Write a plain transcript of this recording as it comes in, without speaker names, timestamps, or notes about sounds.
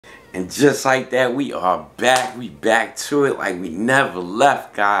And just like that, we are back. We back to it like we never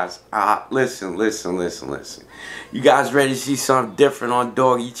left, guys. Listen. You guys ready to see something different on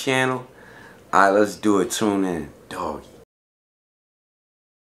Doggy channel? Alright, let's do it. Tune in. Doggy.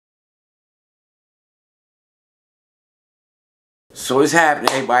 So what's happening,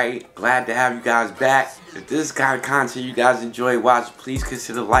 everybody? Glad to have you guys back. If this is the kind of content you guys enjoy watching, please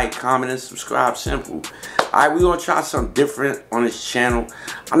consider like, comment, and subscribe. Simple. Alright, we're gonna try something different on this channel.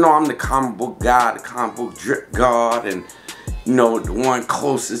 I know I'm the comic book guy, the comic book drip god, and you know, the one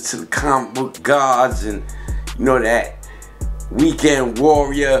closest to the comic book gods, and you know, that weekend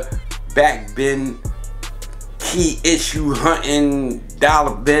warrior, backbend, key issue hunting,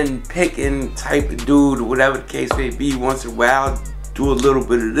 dollar bin picking type of dude, or whatever the case may be. Once in a while, do a little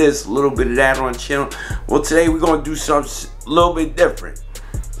bit of this, a little bit of that on the channel. Well, today we're gonna do something a little bit different.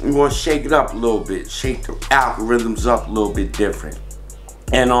 We're gonna shake it up a little bit, shake the algorithms up a little bit different.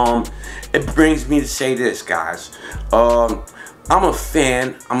 And it brings me to say this, guys. I'm a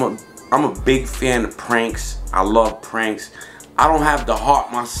fan. I'm a big fan of pranks. I love pranks. I don't have the heart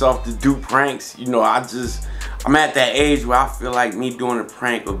myself to do pranks. You know, I'm at that age where I feel like me doing a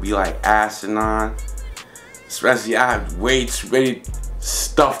prank would be like asinine. Especially I have way too many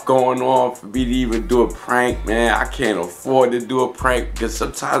stuff going on for me to even do a prank, man. I can't afford to do a prank because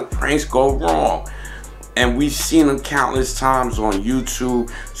sometimes pranks go wrong. And we've seen them countless times on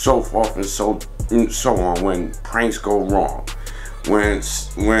YouTube, so forth and so on, when pranks go wrong. When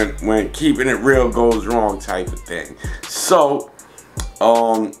keeping it real goes wrong type of thing. So,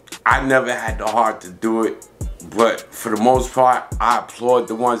 I never had the heart to do it. But for the most part, I applaud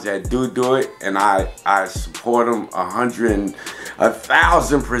the ones that do it, and I support them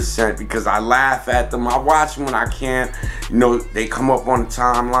 1,000% because I laugh at them. I watch them when I can. You know, they come up on the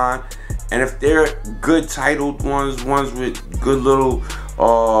timeline, and if they're good titled ones with good little,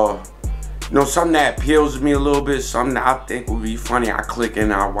 you know, something that appeals to me a little bit, something that I think would be funny, I click in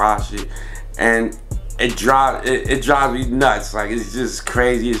and I watch it, and it drives me nuts. Like, it's just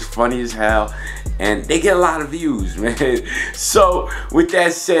crazy, it's funny as hell. And they get a lot of views, man. So, with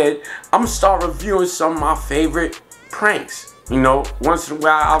that said, I'm gonna start reviewing some of my favorite pranks. You know, once in a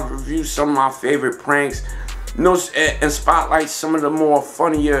while, I'll review some of my favorite pranks. You know, and spotlight some of the more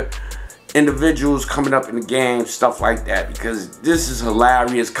funnier individuals coming up in the game, stuff like that. Because this is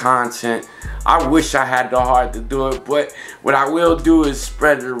hilarious content. I wish I had the heart to do it, but what I will do is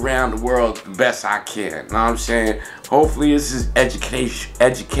spread it around the world the best I can. You know what I'm saying? Hopefully this is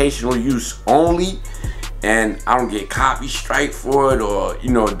educational use only, and I don't get copy strike for it, or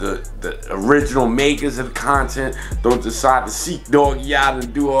you know, the original makers of the content don't decide to seek Doggy out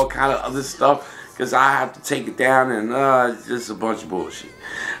and do all kind of other stuff, because I have to take it down, and it's just a bunch of bullshit.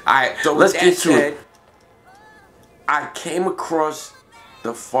 Alright, so let's get to it. I came across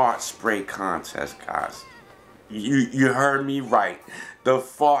the fart spray contest, guys. You heard me right. The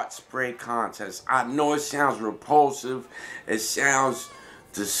fart spray contest. I know it sounds repulsive. It sounds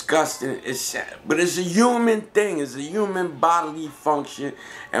disgusting. But it's a human thing. It's a human bodily function.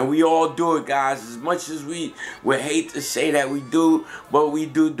 And we all do it, guys. As much as we would hate to say that we do, but we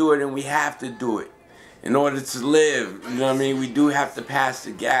do it, and we have to do it in order to live. You know what I mean? We do have to pass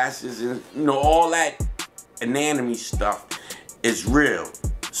the gases, and you know, all that anatomy stuff is real.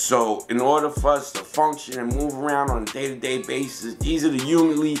 So in order for us to function and move around on a day-to-day basis, these are the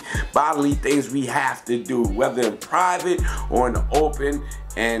humanly bodily things we have to do, whether in private or in the open,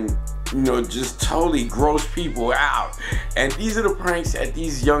 and you know, just totally gross people out. And these are the pranks that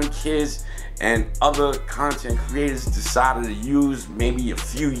these young kids and other content creators decided to use maybe a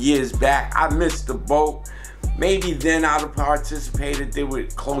few years back. I missed the boat. Maybe then I'd have participated there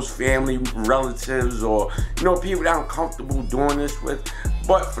with close family, relatives, or you know, people that I'm comfortable doing this with.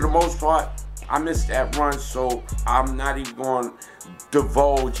 But for the most part, I missed that run, so I'm not even going to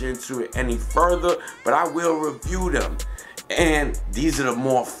divulge into it any further. But I will review them. And these are the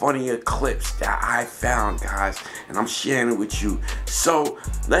more funnier clips that I found, guys, and I'm sharing it with you. So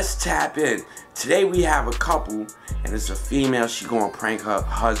let's tap in. Today we have a couple, and it's a female. She gonna prank her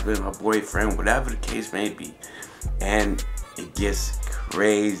husband, her boyfriend, whatever the case may be. And it gets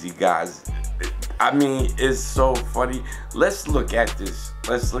crazy, guys. I mean, it's so funny. Let's look at this.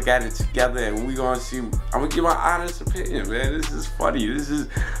 Let's look at it together, and we're gonna see. I'm gonna give my honest opinion, man. This is funny. This is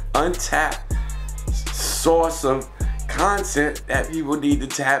untapped source of content that people need to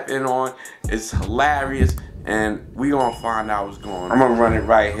tap in on. It's hilarious, and we gonna find out what's going on. I'm gonna run it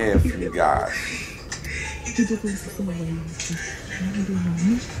right here for you guys.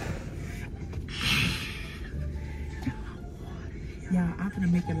 Yeah, I'm gonna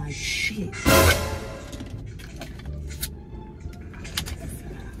make it like shit.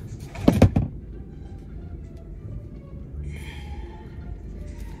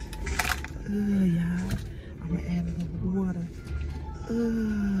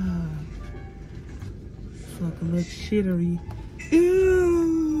 shittery.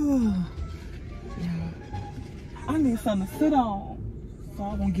 Ew. Yeah. I need something to sit on. So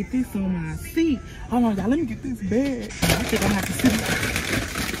I won't get this on my seat. Hold on, y'all. Let me get this bed. I think I'm gonna have to sit.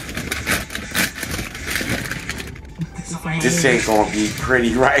 This ain't gonna be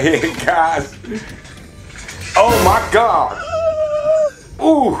pretty right here, guys. Oh my God.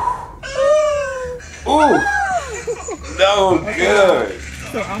 Ooh. Ooh. No good.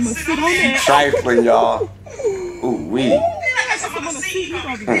 So I'm gonna sit on that. Trifling, y'all. Ooh, wee.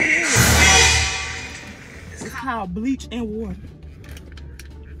 It's called bleach and water.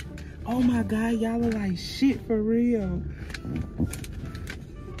 Oh my God, y'all are like shit for real.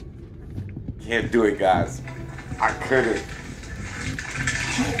 Can't do it, guys. I couldn't.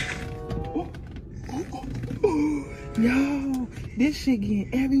 Yo, this shit getting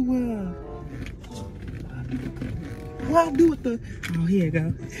everywhere. What I do with the... Oh, here you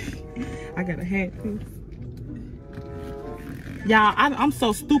go. I got a hat too. Y'all, I'm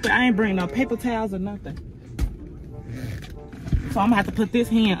so stupid. I ain't bringing no paper towels or nothing. So I'm gonna have to put this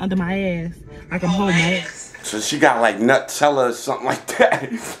hand under my ass. I can hold my ass. So she got like Nutella or something like that.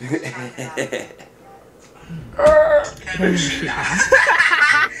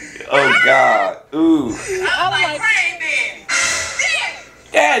 Oh God. Ooh. I'm like,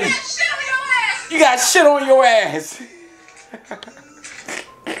 Daddy, you got shit on your ass. This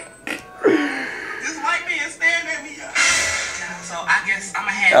white man staring at me. So I guess I'm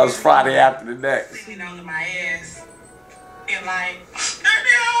gonna have. That was Friday after the next. Sitting under my ass. And like,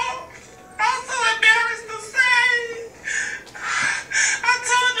 Danielle, I'm so embarrassed to say. I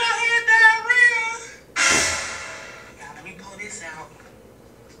told you I had diarrhea. Now let me pull this out.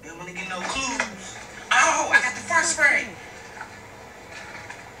 I don't want to get no clues. Oh, I got the first spray.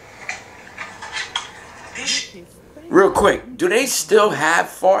 Real quick, do they still have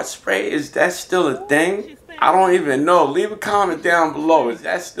fart spray? Is that still a thing? I don't even know. Leave a comment down below. Is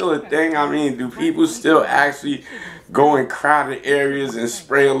that still a thing? I mean, do people still actually go in crowded areas and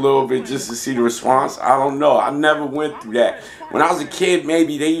spray a little bit just to see the response? I don't know. I never went through that. When I was a kid,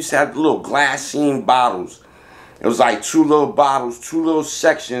 maybe they used to have the little glassine bottles. It was like two little bottles, two little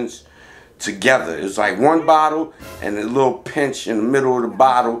sections together. It was like one bottle and a little pinch in the middle of the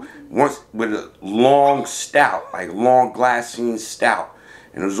bottle, once with a long stout, like long glassine stout.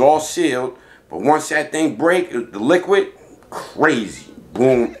 And it was all sealed, but once that thing break, the liquid, crazy.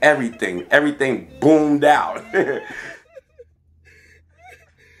 Boom, everything boomed out. The hell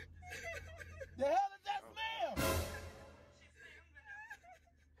is that smell?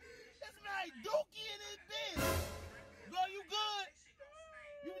 That smell like dookie in this bitch. Girl, you good?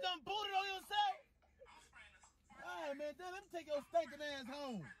 You done booted on yourself? Alright, man, then let me take your stinking ass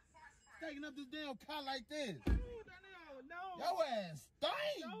home. Taking up this damn car like this. no. Your ass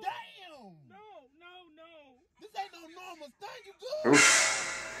stink, damn. No. This ain't no normal thing, you good?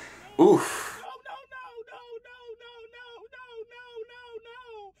 Oof.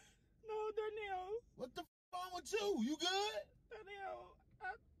 No, Danielle. What the f wrong with you? You good? Danielle,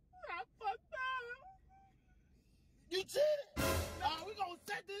 I fucked up. You cheated? Nah, we gonna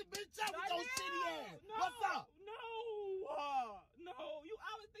set this bitch up with your shitty ass. What's up? No, you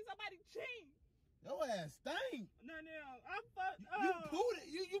always think somebody cheat. Your ass stink. Danielle, I fucked up. You pulled it.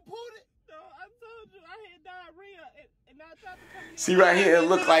 You pulled it. No, I told you I had diarrhea and I tried to come in. See right here, it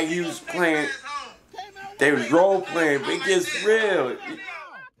looked like he was playing. They was role playing, but it gets real.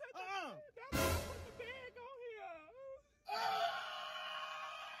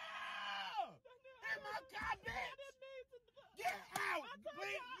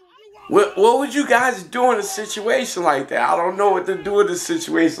 What would you guys do in a situation like that? I don't know what to do in a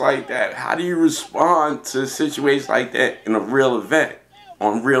situation like that. How do you respond to a situation like that in a real event,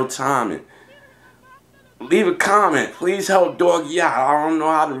 on real timing? Leave a comment. Please help Doggy out. I don't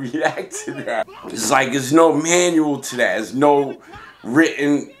know how to react to that. It's like there's no manual to that. There's no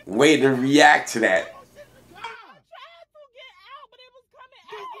written way to react to that.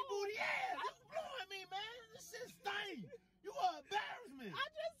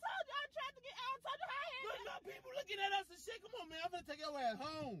 Come on, man. I'm gonna take your ass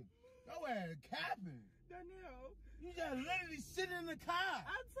home. Your ass capping. Danielle. You just literally sitting in the car.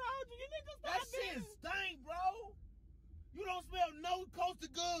 I told you. You need to stop that shit stink, bro. You don't smell no Coast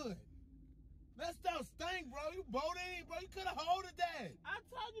of Good. That stuff stink, bro. You boating, bro. You could have holded that. I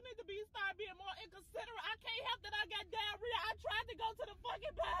told you need to start being more inconsiderate. I can't help that I got diarrhea. I tried to go to the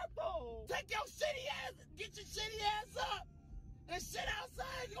fucking bathroom. Take your shitty ass. Get your shitty ass up. And sit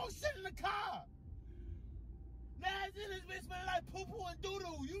outside. You gonna sit in the car. Now this bitch smell like poo-poo and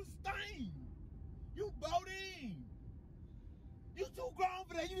doo-doo. You stink. You boating. You too grown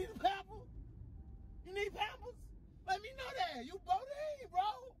for that. You need a pamper? You need pampers? Let me know that. You Bodine, bro.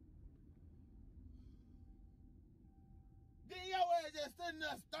 Then your ass just sitting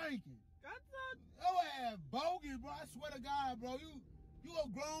there stinking. Your ass bogey, bro. I swear to God, bro. You a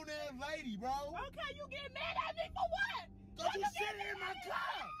grown ass lady, bro. Okay, you get mad at me for what? Cause you sitting in my car.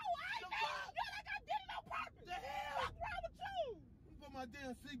 I feel like I did it on purpose. The hell? What's wrong with you? Put my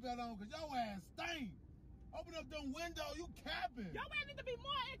damn seatbelt on, cause your ass stink. Open up them windows, you capping. Your man need to be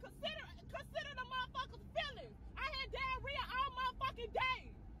more consider the motherfucker's feelings. I had diarrhea all motherfucking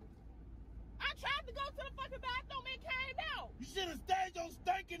day. I tried to go to the fucking bathroom and came out. You should have stayed your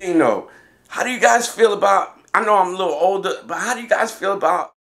stinking. You know, how do you guys feel about? I know I'm a little older, but how do you guys feel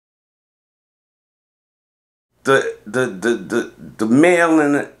about the male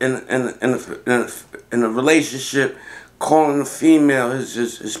in a relationship calling the female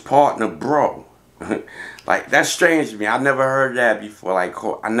his partner bro? Like, that's strange to me. I never heard that before. Like,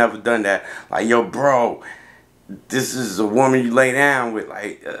 I never done that. Like, yo, bro, this is a woman you lay down with.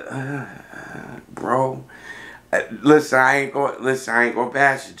 Like, bro. Listen, I ain't gonna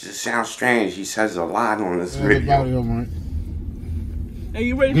bash it. Just sounds strange. He says a lot on this video. And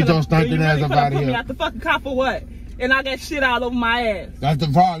you ready Get your stinking ass up out of put me here. out the fucking car for what? And I got shit all over my ass. That's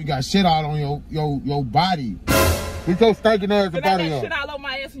the problem. You got shit all on your body. Get your stinking ass up And I out of got here. shit all over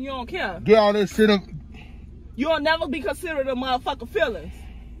my ass and you don't care. Get all this shit up. You'll never be considered a motherfucking feelings.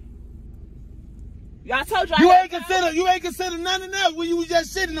 I told you You ain't consider none of that when you was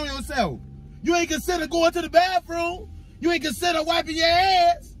just sitting on yourself. You ain't consider going to the bathroom. You ain't consider wiping your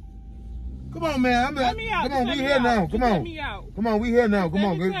ass. Come on, man. Let me out. Come on, we here now. Come Let on. me out. Come on, we here now. Come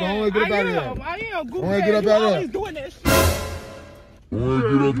on, go on and get up out of here. I am. Go on and get up out of always here. doing that shit. Go on and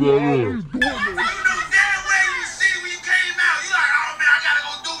get up out of here. You know damn well you see when you came out. You like, oh man, I gotta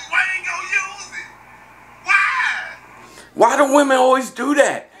go do it. Why ain't gonna use it? Why? Why do women always do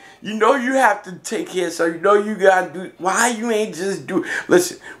that? You know you have to take care, so you know you gotta do. Why you ain't just do?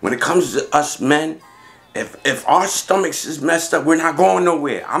 Listen, when it comes to us men, if our stomachs is messed up, we're not going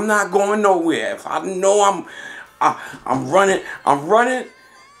nowhere. I'm not going nowhere. If I know I'm running,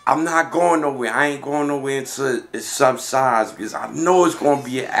 I'm not going nowhere. I ain't going nowhere until it subsides because I know it's gonna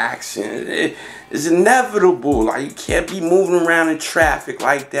be an accident. It's inevitable. Like, you can't be moving around in traffic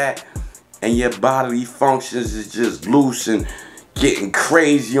like that, and your bodily functions is just loose and getting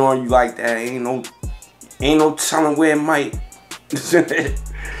crazy on you like that. Ain't no telling where it might.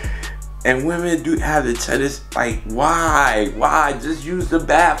 And women do have to tell this, like, why? Just use the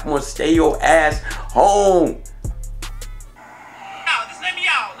bathroom or stay your ass home. Just let me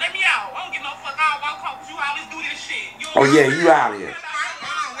out. I don't give no fuck. I walk home. You always do this shit. Oh yeah, you out of here.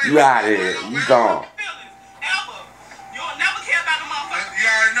 You out of here. You gone. You'll never care about the motherfucker. You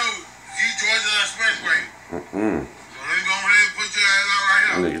already know. Georgia Expressway. So let me go over there and put your ass out right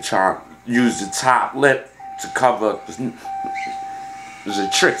now. Nigga trying to use the top lip to cover up. There's a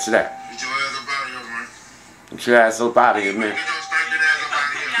trick to that. Get your ass up out of here, man. Get your ass up out of here, man.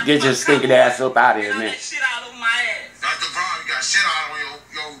 Get your stinking ass up out of here. Get your stinking ass up out of here, man. That shit all over my ass. That's the problem. You got shit all on your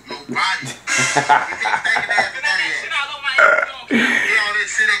body. Get your stinking ass That up out of shit here. all over my ass. Get all this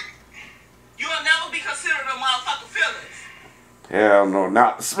shit up. You'll never be considered a motherfucking feelings. Hell no,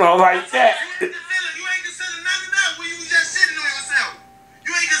 not to smell like that. You ain't consider none of that when you was just sitting on yourself.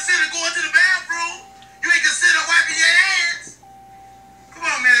 You ain't consider going to the bathroom. You ain't consider wiping your ass. Come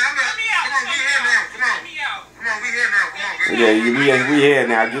on, man. Come on, we here now. Come on. Come on, we here now. Come on, man. Yeah, we here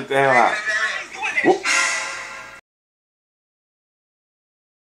now. Get the hell out. Whoop.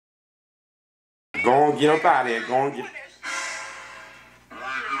 Go on, get up out of here. Go on, get.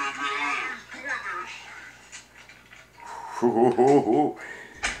 Ooh.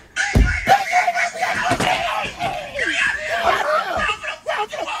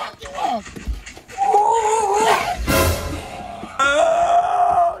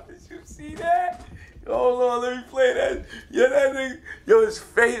 Oh, did you see that? Hold on, let me play that. Yeah, that nigga. Yo, his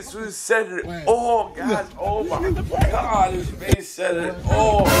face was said it all, guys. Oh my God, his face said it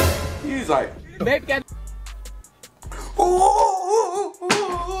all. He's like, Baby got. ooh.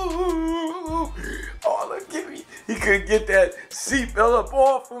 Oh, look at me. He couldn't get that seatbelt up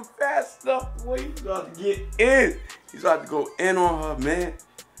off him fast enough. Boy, he's about to get in. He's about to go in on her, man.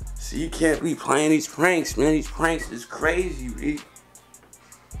 See, you can't be playing these pranks, man. These pranks is crazy, Reed.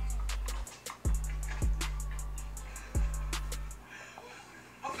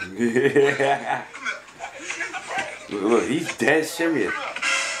 Yeah. Look, he's dead serious.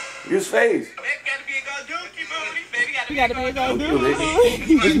 His face. You gotta be a go do.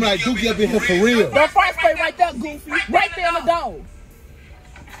 This might Dookie up in here for real. The first play right there, Goofy. Right there in the door.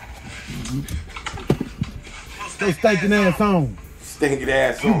 Stay stinking ass home. Stinking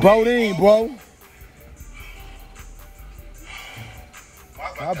ass. You Bodine, bro.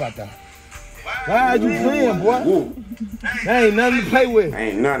 How about that? Why are you playing, boy? Woo. That ain't nothing to play with.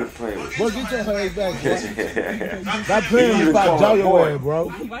 Ain't nothing to play with. Boy, get your head back, boy. Stop Stop playing with my jaw your ass, bro.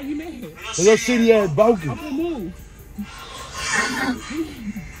 Why you mad? So your city ass bogus. Move.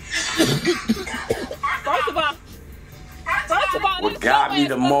 First of all, What got me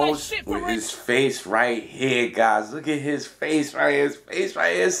the most was his face right here, guys. Look at his face right here. His face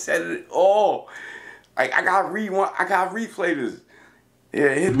right here said it all. Like, I gotta replay this.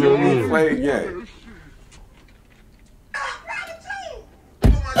 Yeah, hit the replay. Yeah.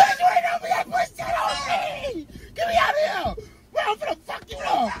 Get me out of here! Bro, I'm finna fuck you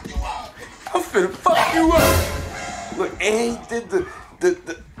up! I'm finna fuck you up. Look, and he did the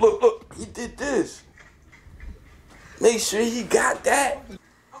look, he did this. Make sure he got that.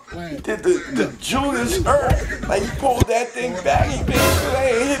 He did the Julius Earth. Like, he pulled that thing back. He made sure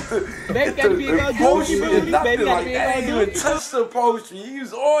they ain't hit the poster and nothing like that. Ain't even touched the poster. He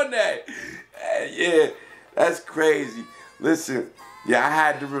was on that. Yeah, that's crazy. Listen, yeah, I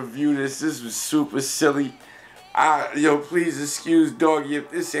had to review this. This was super silly. Yo, please excuse Doggy if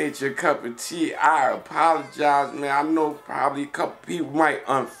this ain't your cup of tea. I apologize, man. I know probably a couple people might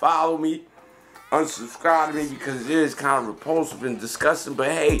unfollow me, unsubscribe to me because it is kind of repulsive and disgusting.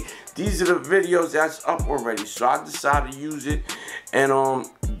 But hey, these are the videos that's up already, so I decided to use it and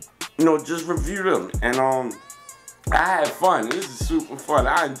you know, just review them. And I had fun. This is super fun.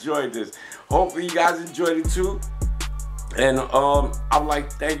 I enjoyed this. Hopefully you guys enjoyed it too. And I'd like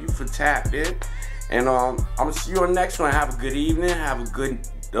to thank you for tapping in. And I'm gonna see you on the next one. Have a good evening. Have a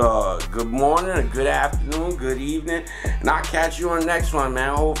good morning, a good afternoon, good evening, and I'll catch you on the next one,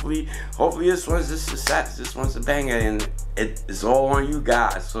 man. Hopefully this one's a success. This one's a banger, and it's all on you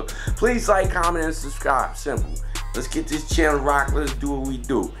guys. So please like, comment, and subscribe. Simple. Let's get this channel rock. Let's do what we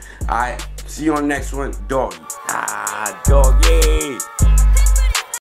do. All right. See you on the next one, Doggy. Doggy.